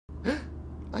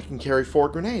I can carry 4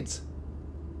 grenades.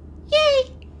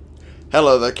 Yay!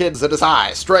 Hello there, kids. It is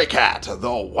I, Stray Cat,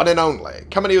 the one and only,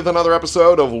 coming to you with another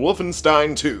episode of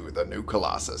Wolfenstein 2, The New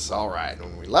Colossus. Alright,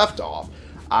 when we left off,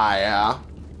 I,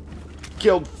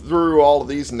 killed through all of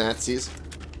these Nazis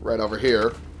right over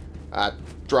here. I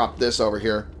dropped this over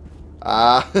here.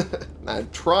 I'm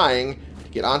trying to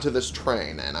get onto this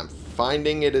train, and I'm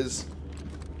finding it is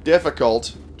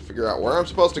difficult to figure out where I'm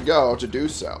supposed to go to do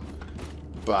so.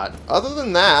 But other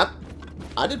than that,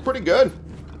 I did pretty good.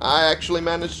 I actually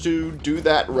managed to do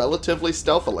that relatively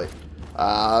stealthily.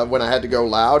 When I had to go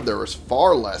loud, there was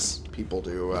far less people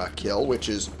to kill, which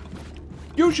is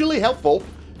usually helpful,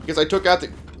 because I took out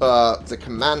the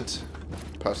command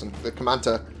person, the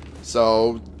commander,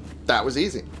 so that was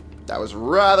easy. That was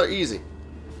rather easy.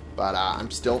 But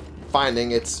I'm still finding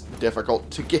it's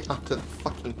difficult to get onto the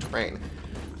fucking train.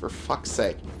 For fuck's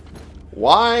sake.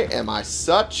 Why am I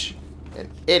such an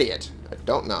idiot? I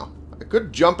don't know. I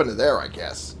could jump into there, I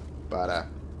guess. But that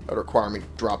would require me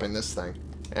dropping this thing.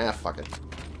 Fuck it.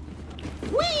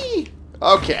 Whee!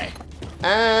 Okay.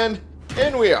 And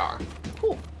in we are.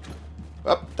 Cool.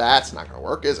 Oh, that's not gonna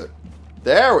work, is it?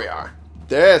 There we are.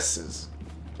 This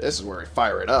is where we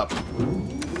fire it up.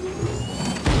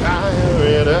 Fire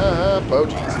it up. Oh,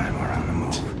 jeez. We're on the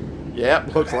move.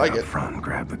 Yep, looks like it. Front and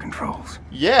grab the controls.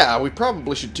 Yeah, we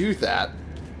probably should do that.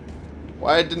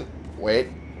 Why didn't... Wait.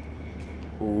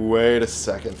 Wait a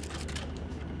second.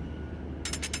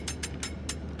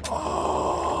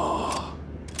 Oh.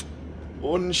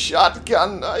 One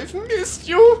shotgun, I've missed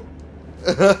you.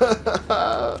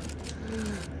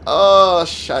 Oh,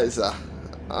 scheiße.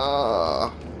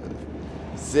 Oh.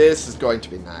 This is going to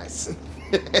be nice.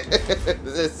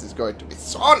 This is going to be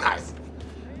so nice.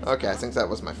 Okay, I think that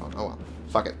was my phone. Oh well.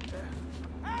 Fuck it.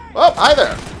 Oh, hi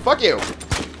there. Fuck you.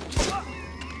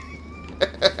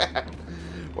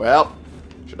 Well,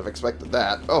 should have expected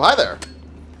that. Oh, hi there.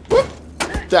 Whoop.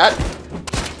 That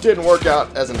didn't work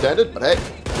out as intended, but hey.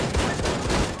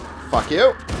 Fuck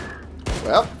you.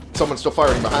 Well, someone's still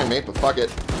firing behind me, but fuck it.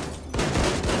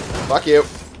 Fuck you.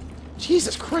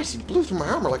 Jesus Christ, he blew through my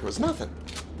armor like it was nothing.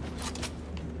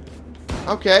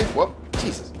 Okay, well,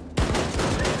 Jesus.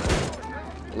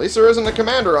 At least there isn't a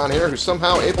commander on here who's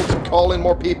somehow able to call in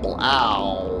more people.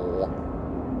 Ow.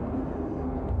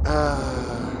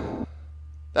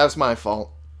 That was my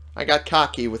fault. I got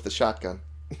cocky with the shotgun.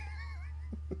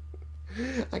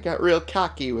 I got real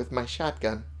cocky with my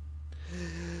shotgun.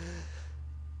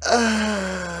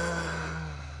 I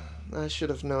should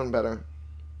have known better.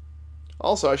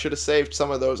 Also, I should have saved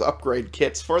some of those upgrade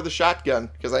kits for the shotgun,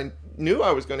 because I knew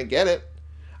I was going to get it.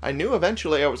 I knew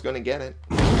eventually I was going to get it.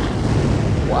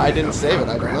 Why I didn't save it,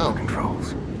 I don't know.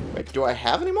 Controls. Wait, do I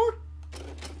have any more?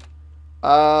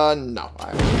 No.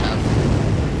 I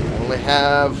only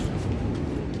have...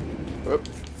 Whoop.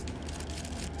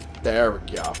 There we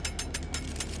go.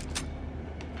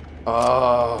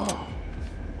 Oh.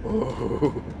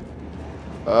 Ooh.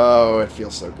 Oh, it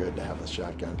feels so good to have the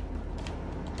shotgun.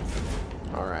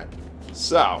 Alright.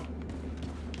 So.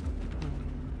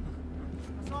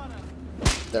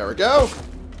 There we go.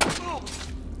 A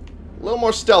little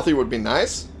more stealthy would be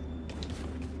nice.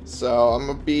 So, I'm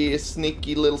gonna be a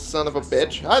sneaky little son of a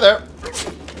bitch. Hi there.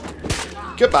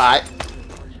 Goodbye.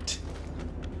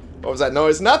 What was that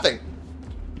noise? Nothing.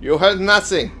 You heard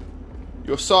nothing.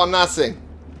 You saw nothing.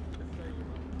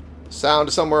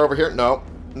 Sound somewhere over here? No.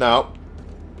 No.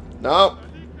 No.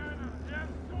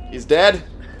 He's dead?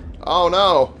 Oh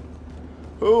no.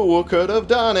 Who could have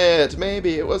done it?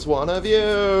 Maybe it was one of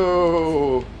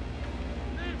you.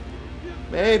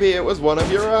 Maybe it was one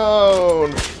of your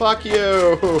own. Fuck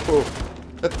you.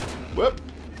 Whoop.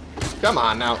 Come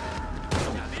on now.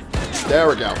 There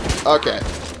we go. Okay.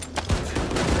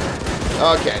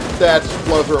 Okay. Let's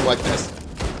blow through him like this.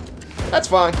 That's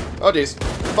fine. Oh jeez.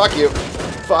 Fuck you.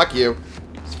 Fuck you.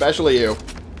 Especially you.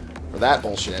 For that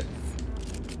bullshit.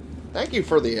 Thank you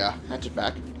for the hatchet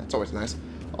back. That's always nice.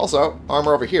 Also,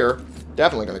 armor over here.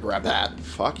 Definitely gonna grab that.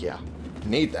 Fuck yeah.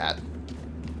 Need that.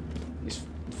 These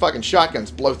fucking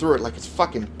shotguns blow through it like it's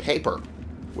fucking paper.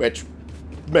 Which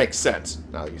makes sense,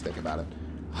 now that you think about it.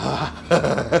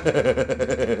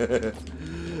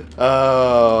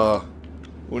 Oh.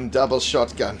 One double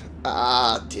shotgun.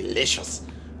 Ah, delicious.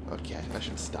 Okay, I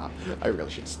should stop. I really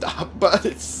should stop, but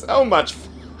it's so much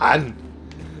fun.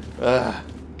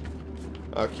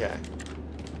 Okay.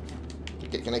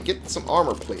 Can I get some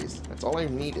armor, please? That's all I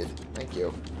needed. Thank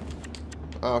you.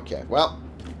 Okay, well,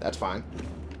 that's fine.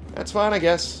 That's fine, I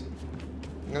guess.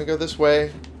 I'm gonna go this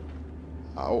way.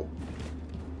 Oh.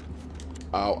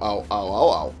 Oh, oh,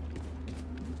 oh,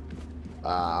 oh,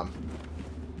 oh.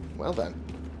 Well then.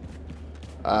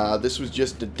 This was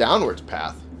just a downwards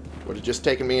path. Would have just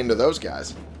taken me into those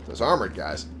guys. Those armored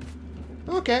guys.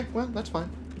 Okay, well, that's fine.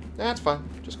 That's fine.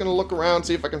 Just gonna look around,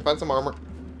 see if I can find some armor.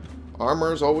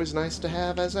 Armor is always nice to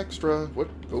have as extra. Whoop,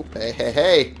 oop, hey, hey,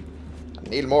 hey. I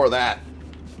need more of that.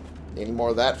 Need more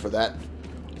of that for that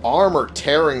armor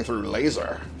tearing through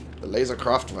laser. The laser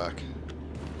Kraftwerk.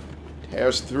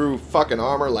 Tears through fucking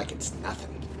armor like it's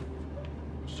nothing.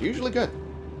 It's usually good.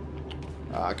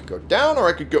 I could go down or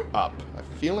I could go up. I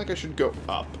feel like I should go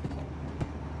up.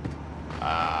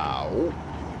 Oh.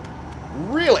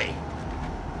 Really?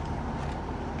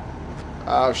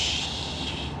 Oh,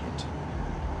 shit.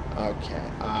 Okay.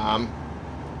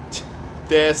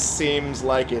 This seems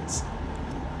like it's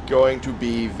going to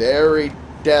be very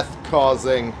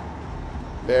death-causing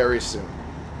very soon.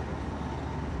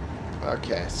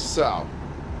 Okay, so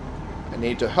I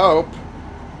need to hope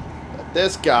that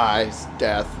this guy's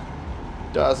death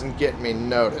doesn't get me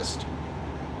noticed.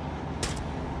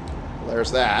 Well,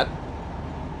 there's that.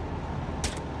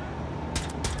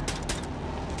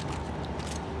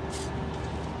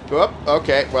 Whoop,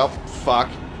 okay, well, fuck.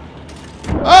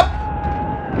 Up!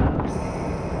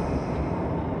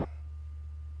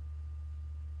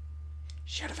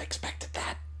 Should have expected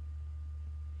that.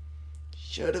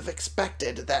 Should have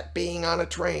expected that being on a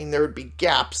train there would be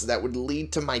gaps that would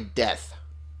lead to my death.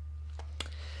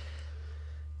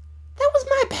 That was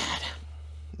my bad.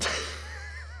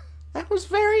 That was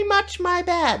very much my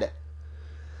bad.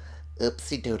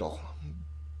 Oopsie doodle.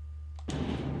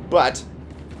 But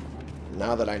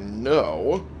now that I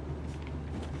know,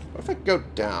 what if I go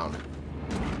down?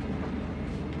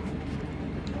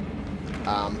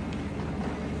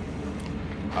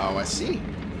 Oh, I see.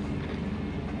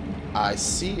 I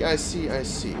see.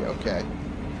 Okay.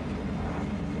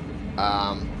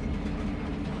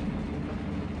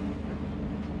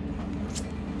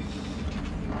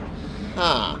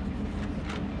 Huh.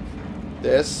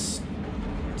 This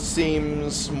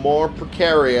seems more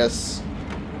precarious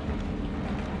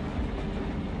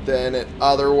than it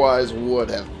otherwise would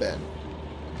have been.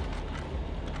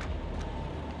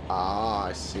 Ah,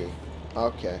 I see.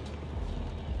 Okay.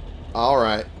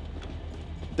 Alright.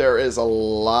 There is a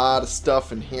lot of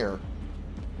stuff in here.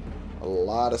 A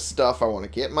lot of stuff I want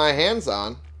to get my hands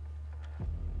on.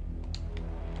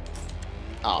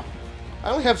 Oh.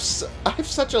 I have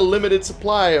such a limited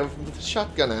supply of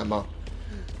shotgun ammo.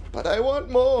 But I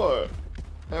want more.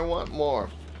 I want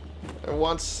more. I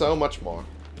want so much more.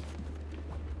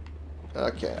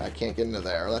 Okay, I can't get into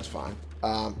there. That's fine.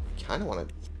 Kind of want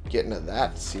to get into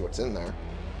that to see what's in there.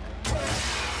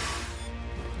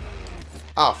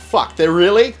 Oh, fuck. They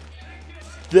really?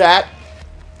 That?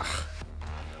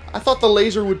 I thought the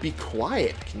laser would be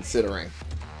quiet, considering.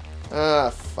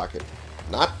 Fuck it.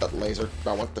 Not the laser.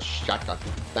 I want the shotgun.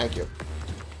 Thank you.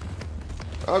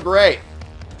 Oh, great.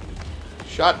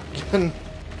 Shotgun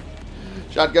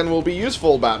will be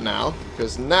useful about now,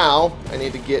 because now I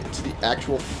need to get to the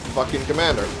actual fucking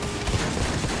commander.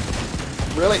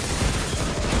 Really?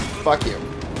 Fuck you.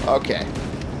 Okay.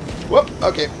 Whoop.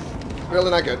 Okay.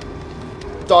 Really not good.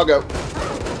 Doggo.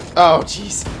 Oh,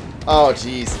 jeez. Oh,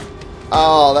 jeez.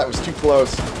 Oh, that was too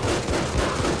close.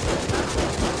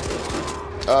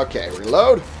 Okay,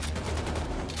 reload.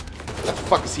 Where the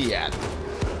fuck is he at?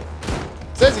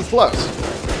 It says he's close.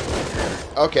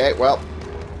 Okay, well.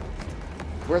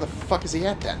 Where the fuck is he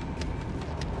at then?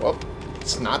 Well,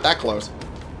 it's not that close.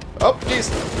 Oh, jeez.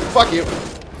 Fuck you.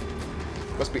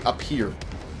 Must be up here.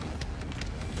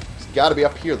 He's gotta be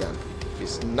up here then. If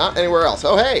he's not anywhere else.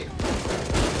 Oh, hey!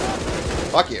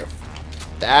 Fuck you.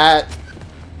 That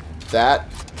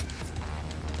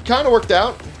kind of worked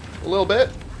out a little bit.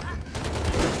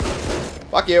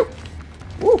 Fuck you.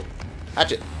 Woo!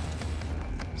 Hatchet.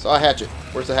 Saw a hatchet.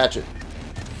 Where's the hatchet?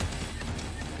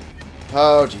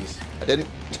 Oh, jeez. I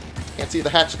can't see the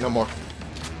hatchet no more.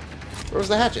 Where was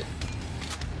the hatchet?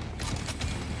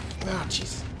 Oh,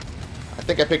 jeez. I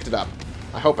think I picked it up.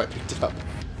 I hope I picked it up.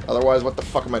 Otherwise, what the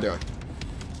fuck am I doing?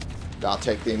 I'll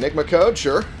take the Enigma code,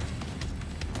 sure.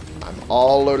 I'm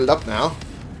all loaded up now.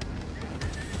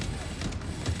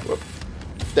 Whoop.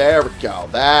 There we go.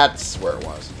 That's where it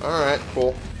was. Alright,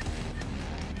 cool.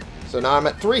 So now I'm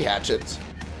at 3 hatchets.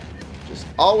 Which is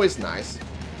always nice.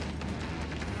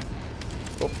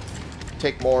 Oh,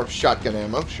 take more shotgun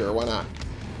ammo. Sure, why not?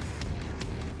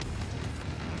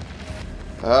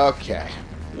 Okay.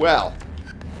 Well,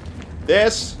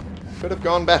 this could have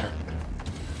gone better.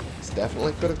 This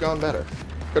definitely could have gone better.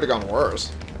 Could have gone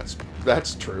worse.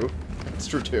 That's true. That's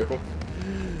true too.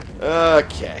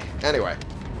 Okay. Anyway.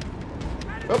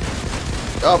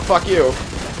 Oh, fuck you.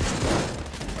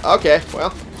 Okay,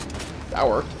 well, that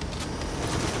worked.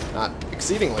 Not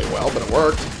exceedingly well, but it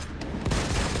worked.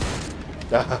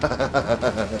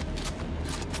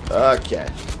 Okay.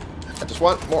 I just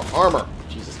want more armor.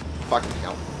 Jesus fucking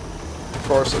hell. Of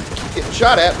course, I'm getting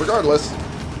shot at regardless.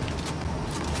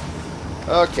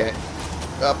 Okay.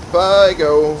 Up I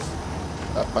go.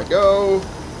 Up I go.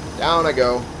 Down I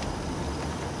go.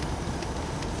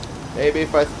 Maybe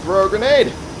if I throw a grenade.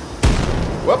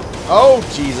 Whoop. Oh,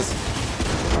 Jesus.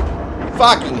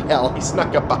 Fucking hell. He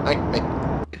snuck up behind me.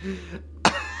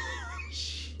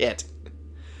 Shit.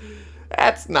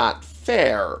 That's not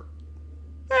fair.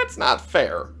 That's not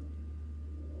fair.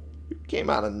 You came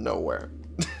out of nowhere.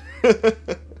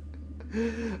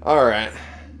 Alright.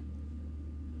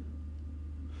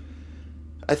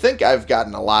 I think I've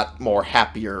gotten a lot more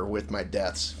happier with my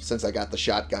deaths since I got the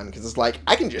shotgun, because it's like,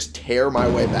 I can just tear my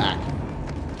way back.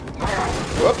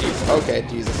 Whoops. Okay,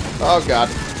 Jesus. Oh, God.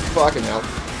 Fucking hell.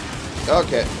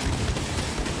 Okay.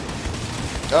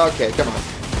 Okay, come on.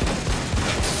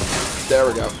 There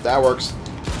we go. That works.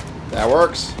 That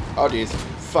works. Oh, jeez.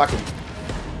 Fucking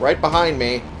right behind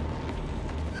me.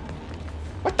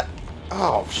 What the?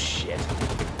 Oh, shit.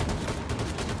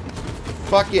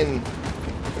 Fucking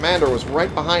commander was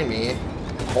right behind me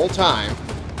the whole time.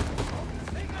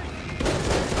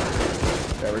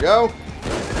 There we go.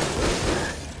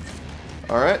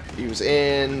 Alright. He was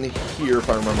in here, if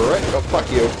I remember right. Oh, fuck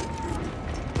you.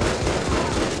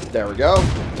 There we go.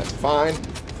 That's fine.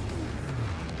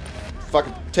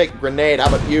 Fucking take a grenade. How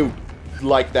about you?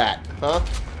 Like that, huh?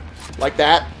 Like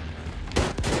that?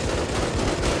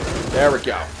 There we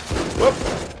go. Whoop.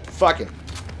 Fucking.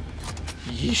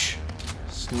 Yeesh.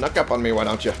 Snuck up on me, why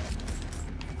don't you?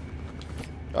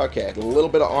 Okay, a little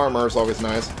bit of armor is always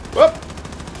nice. Whoop.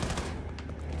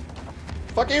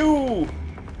 Fuck you!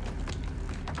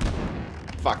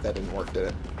 Fuck, that didn't work, did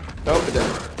it? Nope, it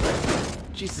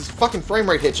didn't. Jesus, fucking frame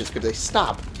rate hitches. Could they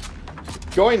stop?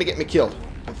 Going to get me killed.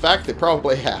 In fact, they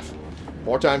probably have.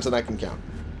 More times than I can count.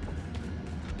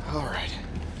 Alright.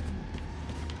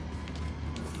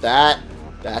 That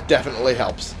definitely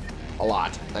helps. A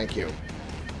lot. Thank you.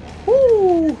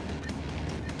 Woo!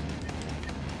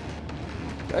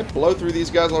 Did I blow through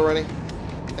these guys already?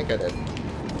 I think I did.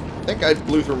 I think I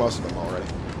blew through most of them already.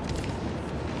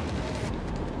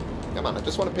 Come on, I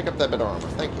just want to pick up that bit of armor.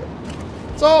 Thank you.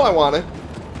 That's all I wanted.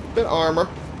 Bit of armor.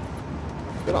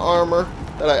 Bit of armor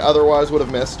that I otherwise would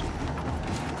have missed.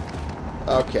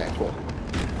 Okay, cool.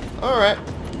 Alright.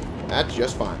 That's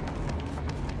just fine.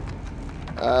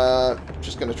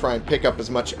 Just gonna try and pick up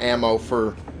as much ammo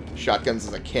for shotguns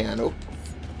as I can. Oh,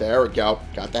 there we go.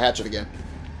 Got the hatchet again.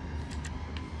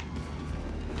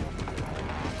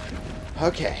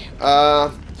 Okay.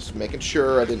 Just making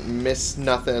sure I didn't miss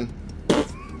nothing.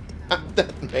 How did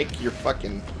that make your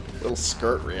fucking little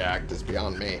skirt react is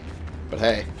beyond me. But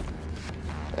hey.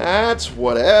 That's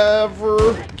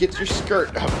whatever gets your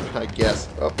skirt up, I guess.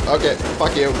 Oh, okay.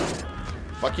 Fuck you.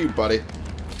 Fuck you, buddy.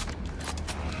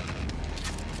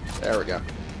 There we go.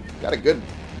 Got a good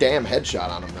damn headshot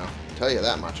on him now. I'll tell you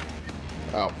that much.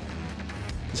 Oh.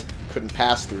 Couldn't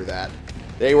pass through that.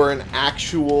 They were an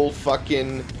actual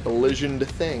fucking collisioned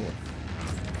thing.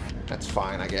 That's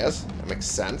fine, I guess. That makes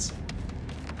sense.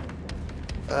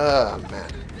 Oh, man.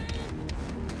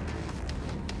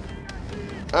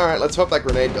 Alright, let's hope that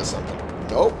grenade does something.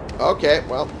 Nope. Okay,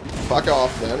 well, fuck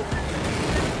off then.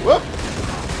 Whoop!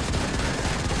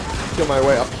 Kill my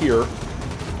way up here.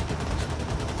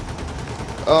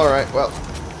 Alright, well.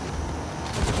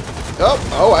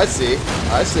 Oh, I see.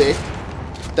 I see.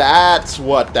 That's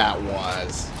what that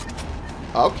was.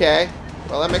 Okay.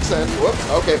 Well, that makes sense. Whoop.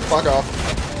 Okay, fuck off.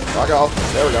 Fuck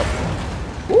off. There we go.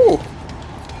 Woo!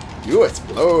 You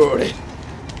exploded.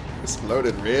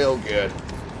 Exploded real good.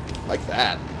 Like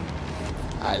that.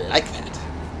 I like that.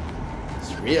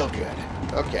 It's real good.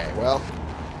 Okay, well.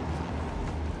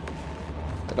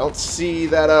 I don't see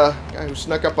that guy who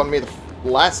snuck up on me the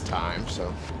last time,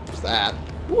 so there's that.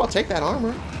 Ooh, I'll take that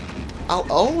armor. I'll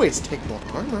always take more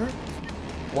armor.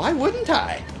 Why wouldn't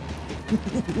I?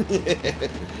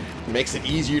 Makes it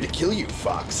easier to kill you,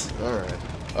 fucks. Alright.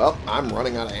 Well, I'm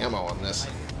running out of ammo on this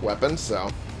weapon, so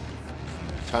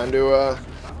time to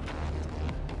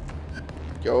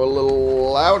go a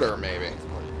little louder, maybe.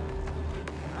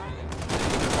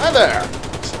 Hi there!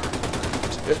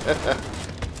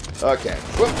 Okay.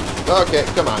 Whoop. Okay,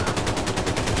 come on.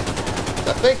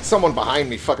 I think someone behind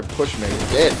me fucking pushed me.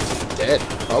 Dead. Dead.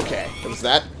 Okay. It was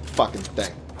that fucking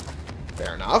thing.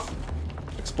 Fair enough.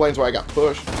 Explains why I got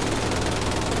pushed.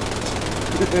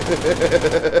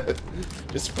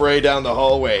 Just spray down the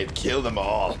hallway and kill them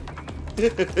all.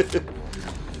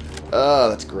 Oh,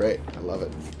 that's great. I love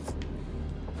it.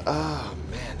 Oh,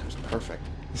 man, that was perfect.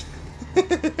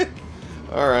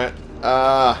 Alright.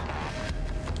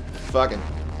 Fucking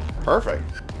perfect.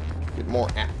 Get more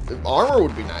armor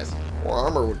would be nice. More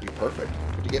armor would be perfect.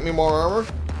 Could you get me more armor?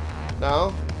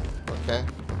 No? Okay.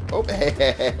 Oh,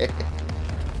 hey.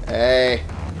 Hey.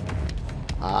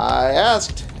 I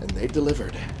asked, and they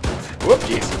delivered. Whoop,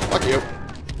 jeez. Fuck you.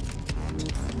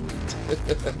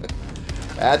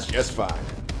 That's just fine.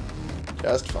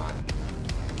 Just fine.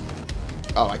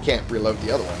 Oh, I can't reload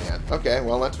the other one yet. Okay,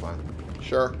 well, that's fine.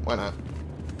 Sure, why not?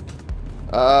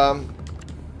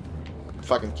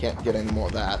 Fucking can't get any more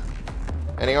of that.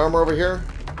 Any armor over here?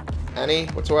 Any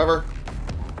whatsoever?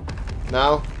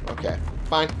 No? Okay.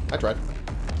 Fine. I tried.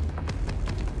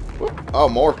 Whoop. Oh,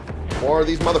 more of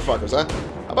these motherfuckers, huh?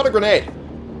 How about a grenade?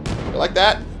 You like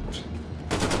that?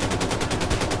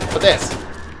 But this.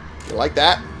 You like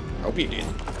that? I hope you did.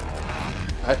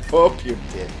 I hope you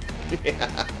did.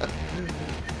 Yeah.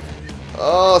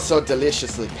 Oh, so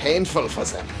deliciously painful for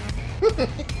them.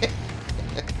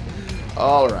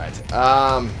 Alright.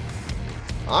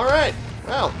 Alright.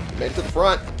 Well, made it to the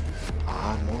front.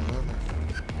 Ah, more armor.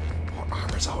 More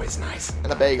armor's always nice.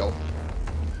 And a bagel.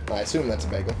 I assume that's a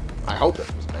bagel. I hope it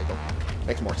was a bagel.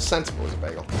 Makes more sense if it was a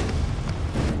bagel.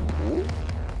 Ooh.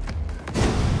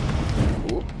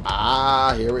 Ooh.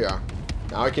 Ah, here we are.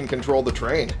 Now I can control the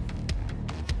train.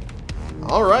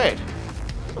 Alright.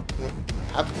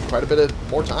 Have quite a bit of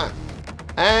more time.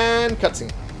 And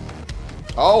cutscene.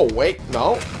 Oh, wait,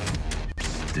 no.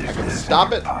 I can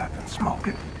stop it. Pipe and smoke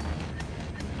it.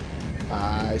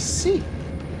 I see.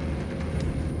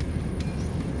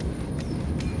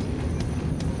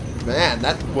 Man,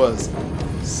 that was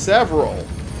several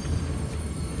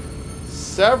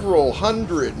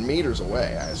hundred meters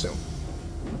away, I assume.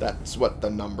 That's what the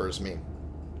numbers mean.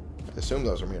 I assume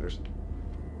those are meters.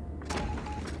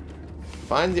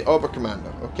 Find the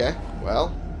Oberkommando. Okay,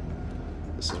 well,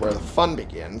 this is where the fun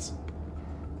begins.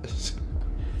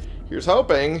 Here's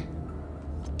hoping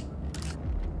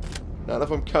none of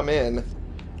them come in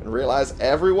and realize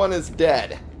everyone is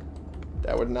dead.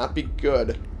 That would not be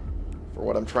good for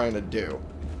what I'm trying to do.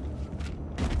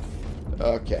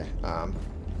 Okay,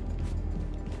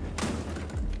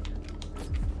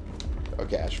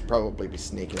 okay, I should probably be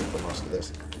sneaking for most of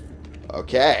this.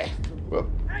 Okay. Whoop.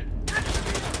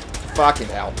 Fucking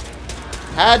hell.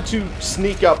 Had to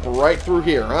sneak up right through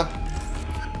here, huh?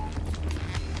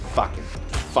 Fucking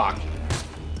fuck.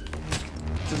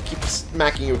 Just keep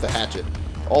smacking you with a hatchet.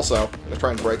 Also, I'm gonna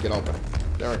try and break it open.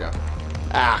 There we go.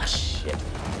 Ah, shit.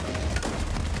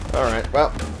 Alright,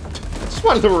 well, I just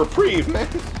wanted a reprieve, man.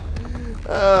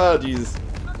 Oh, Jesus.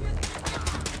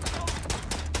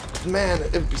 Man,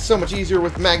 it would be so much easier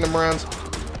with Magnum rounds.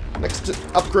 Next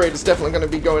upgrade is definitely going to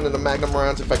be going into Magnum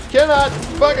rounds if I cannot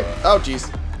fucking... Oh, jeez.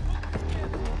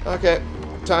 Okay.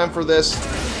 Time for this.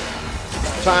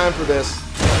 Time for this.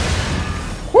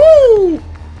 Woo!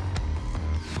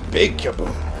 Big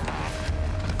kaboom.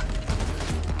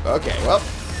 Okay, well.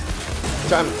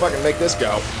 Time to fucking make this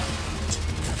go.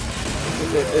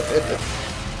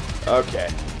 Okay.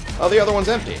 Oh, the other one's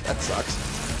empty. That sucks.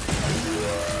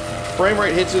 Frame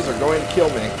rate hitches are going to kill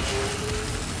me.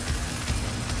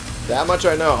 That much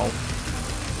I know.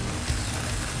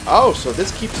 Oh, so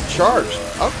this keeps it charged.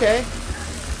 Okay.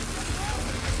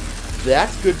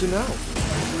 That's good to know.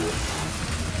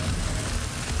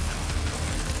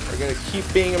 Are you going to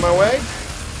keep being in my way?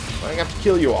 I'm going to have to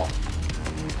kill you all.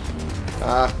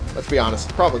 Let's be honest.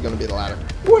 It's probably going to be the latter.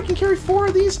 Oh, I can carry 4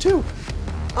 of these too.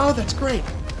 Oh, that's great.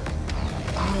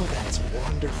 Oh, that's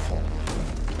wonderful.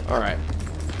 Alright.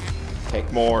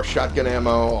 Take more shotgun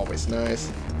ammo. Always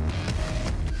nice.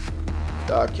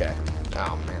 Okay.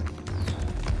 Oh, man.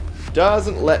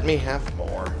 Doesn't let me have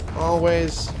more.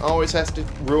 Always has to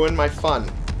ruin my fun.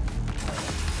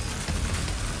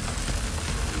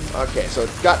 Okay, so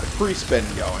it's got the free spin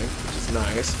going, which is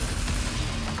nice.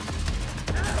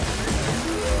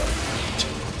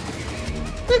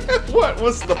 What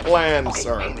was the plan, okay,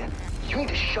 sir? Hey, man. You need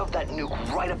to shove that nuke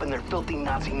right up in their filthy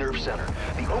Nazi nerve center.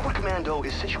 The Oberkommando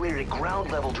is situated at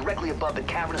ground level directly above the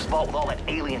cavernous vault with all that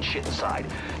alien shit inside.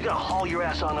 You gotta haul your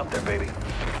ass on up there, baby.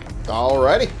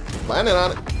 Alrighty. Planning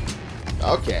on it.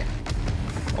 Okay.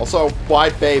 Also, why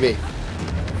baby?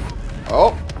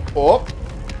 Oh. Oh.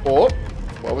 Oh.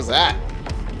 What was that?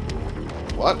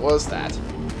 What was that?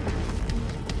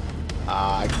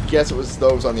 I guess it was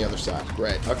those on the other side.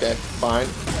 Great. Okay. Fine.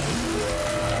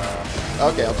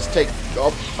 Okay, I'll just take...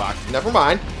 Oh, fuck. Never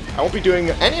mind. I won't be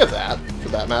doing any of that, for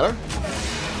that matter.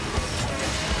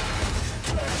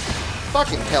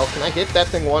 Fucking hell, can I hit that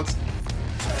thing once?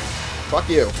 Fuck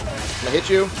you. Can I hit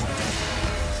you?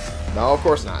 No, of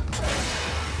course not.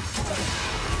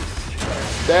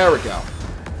 There we go.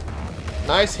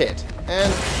 Nice hit.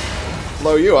 And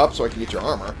blow you up so I can get your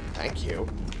armor. Thank you.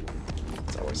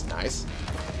 It's always nice.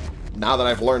 Now that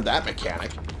I've learned that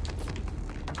mechanic.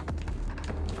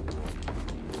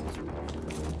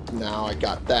 Now I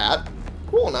got that.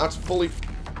 Cool, now it's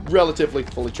relatively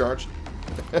fully charged.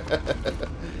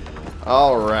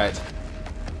 Alright.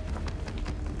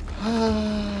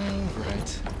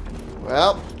 Alright.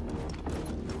 Well,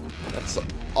 that's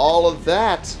all of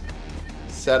that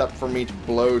set up for me to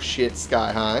blow shit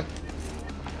sky high.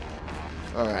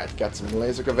 Alright, got some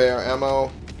laser conveyor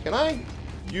ammo. Can I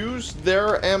use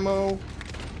their ammo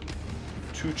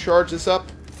to charge this up?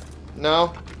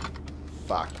 No?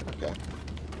 Fuck, okay.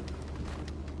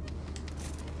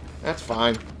 That's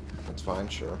fine. That's fine,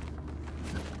 sure.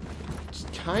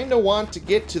 Just kinda want to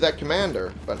get to that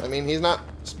commander, but I mean, he's not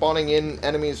spawning in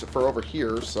enemies for over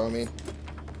here, so I mean...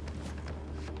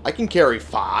 I can carry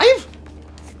 5?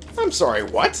 I'm sorry,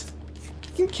 what?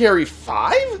 I can carry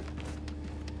 5?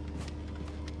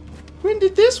 When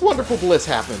did this wonderful bliss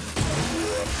happen?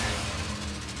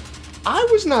 I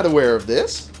was not aware of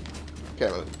this. Okay,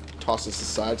 I'm going to toss this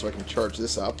aside so I can charge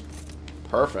this up.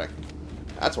 Perfect.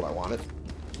 That's what I wanted.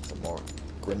 Some more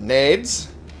grenades.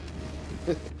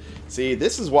 See,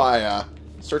 this is why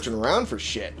searching around for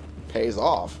shit pays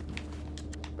off.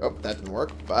 Oh, that didn't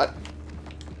work, but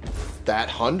that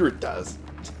 100 does.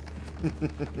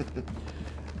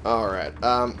 Alright,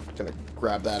 gonna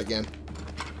grab that again.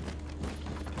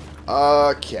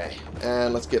 Okay,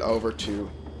 and let's get over to...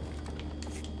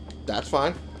 That's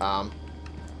fine.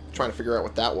 Trying to figure out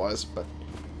what that was, but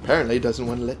apparently it doesn't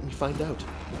want to let me find out.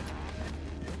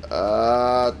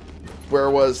 Where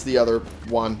was the other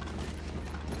one?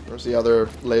 Where's the other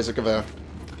laser conveyor?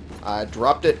 I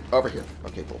dropped it over here.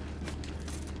 Okay, cool.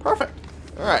 Perfect.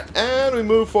 Alright, and we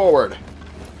move forward.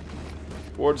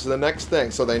 Towards the next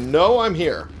thing. So they know I'm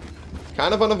here.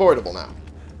 Kind of unavoidable now.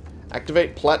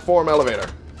 Activate platform elevator.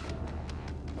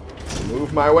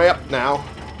 Move my way up now.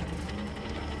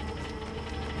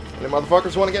 Any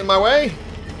motherfuckers want to get in my way?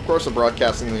 Of course they're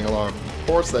broadcasting the alarm. Of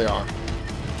course they are.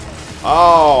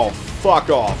 Oh, fuck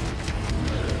off.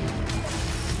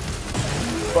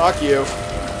 Fuck you.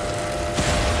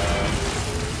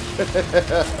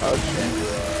 Oh, shit.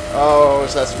 Oh,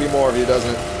 this has to be more of you,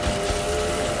 doesn't it?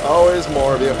 Always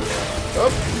more of you. Oh,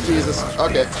 Jesus.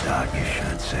 Okay. Stock you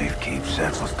should save keep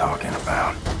Seth was talking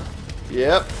about.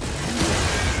 Yep.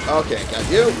 Okay,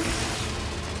 got you.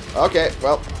 Okay,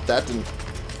 well, that didn't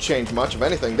change much of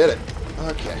anything, did it?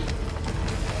 Okay.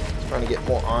 Just trying to get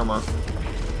more armor.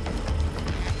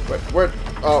 Wait, where?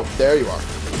 Oh, there you are.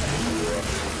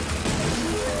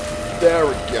 There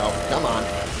we go. Come on.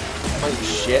 Come on, you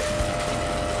shit.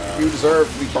 You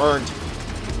deserve to be burned.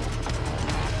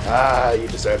 Ah, you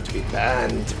deserve to be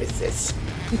burned with this.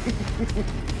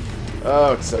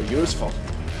 Oh, it's so useful.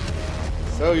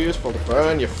 So useful to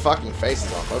burn your fucking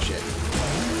faces off. Oh, shit.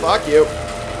 Fuck you.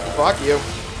 Fuck you.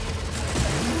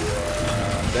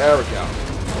 There we go.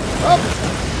 Oh!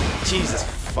 Jesus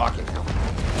fucking hell.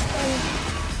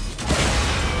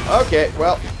 Okay,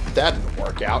 well, that didn't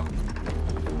work out.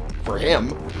 For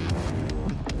him.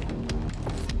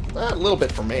 A little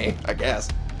bit for me, I guess.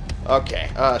 Okay,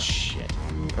 shit.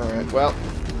 Alright, well.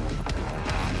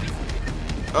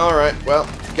 Alright, well,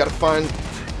 gotta find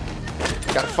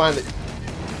the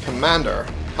commander.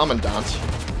 Commandant.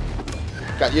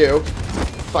 Got you.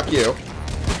 Fuck you.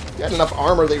 You had enough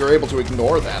armor that you're able to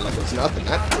ignore that like it's nothing.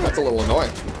 That's a little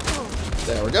annoying.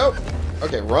 There we go.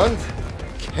 Okay, run.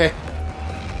 Okay.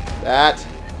 That.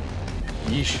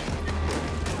 Yeesh.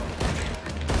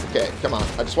 Okay, come on.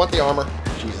 I just want the armor.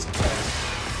 Jesus.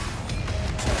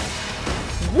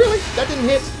 Really? That didn't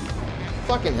hit?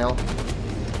 Fucking hell.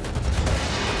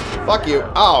 Fuck you.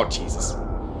 Oh, Jesus.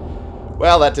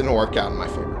 Well, that didn't work out in my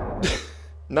favor.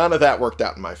 None of that worked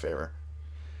out in my favor.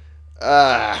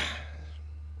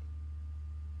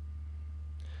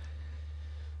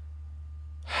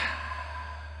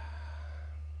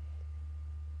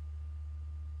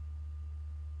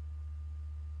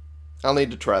 I'll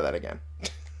need to try that again.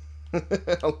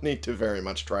 I'll need to very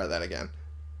much try that again.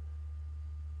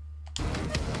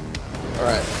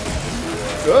 Alright.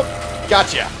 Oop.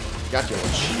 Gotcha. Gotcha, little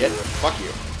shit. Fuck you.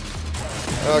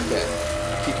 Okay.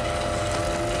 Keep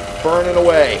burning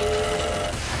away.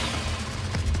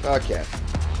 Okay.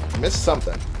 I missed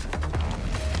something.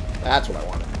 That's what I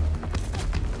wanted.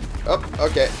 Oh,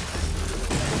 okay.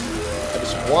 I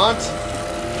just want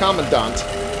Commandant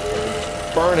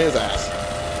to burn his ass.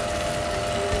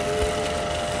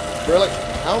 Really?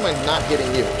 How am I not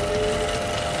hitting you?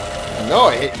 I know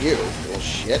I hit you, little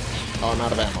shit. Oh, I'm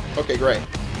out of ammo. Okay, great.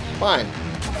 Fine.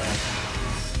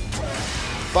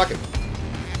 Fuck it.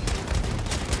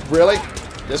 Really?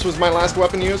 This was my last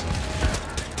weapon used?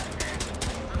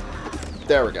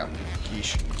 There we go.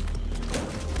 Yeesh.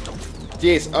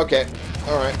 Jeez, okay.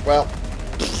 Alright, well.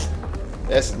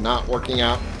 This is not working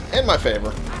out in my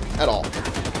favor at all.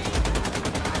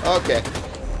 Okay.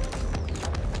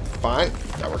 Fine.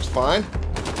 That works fine.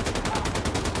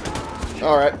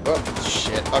 Alright. Oh,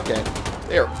 shit. Okay.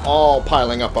 They're all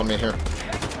piling up on me here.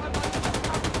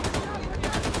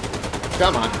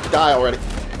 Come on. Die already.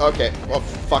 Okay. Well,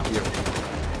 fuck you.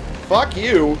 Fuck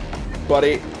you,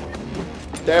 buddy.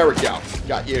 There we go.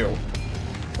 Got you.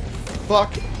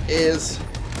 Fuck is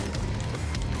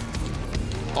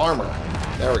armor.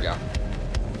 There we go.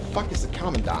 Fuck is the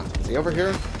commandant? Is he over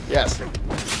here? Yes.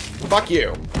 Fuck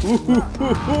you.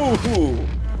 Ooh,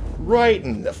 right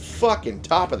in the fucking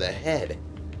top of the head.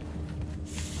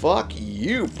 Fuck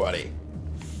you, buddy.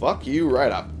 Fuck you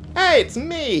right up. Hey, it's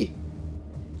me!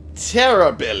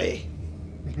 Terrorbilly.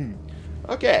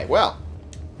 Okay, well.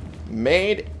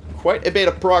 Made quite a bit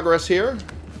of progress here.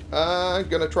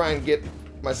 Gonna try and get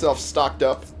myself stocked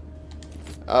up.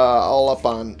 All up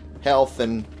on health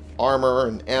and armor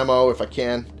and ammo if I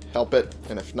can help it.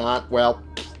 And if not, well,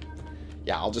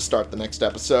 yeah, I'll just start the next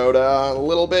episode a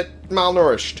little bit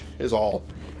malnourished is all.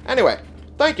 Anyway,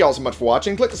 thank you all so much for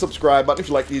watching. Click the subscribe button if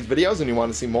you like these videos and you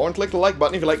want to see more, and click the like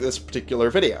button if you like this particular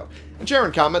video. And share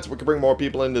in comments, we can bring more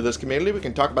people into this community. We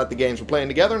can talk about the games we're playing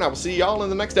together, and I will see y'all in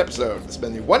the next episode. This has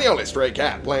been the one and only Stray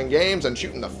Cat, playing games and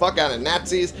shooting the fuck out of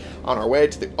Nazis on our way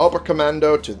to the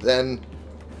Oberkommando to then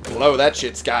blow that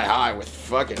shit sky high with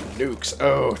fucking nukes.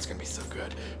 Oh, it's gonna be so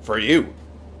good. For you.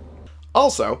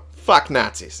 Also, fuck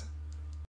Nazis.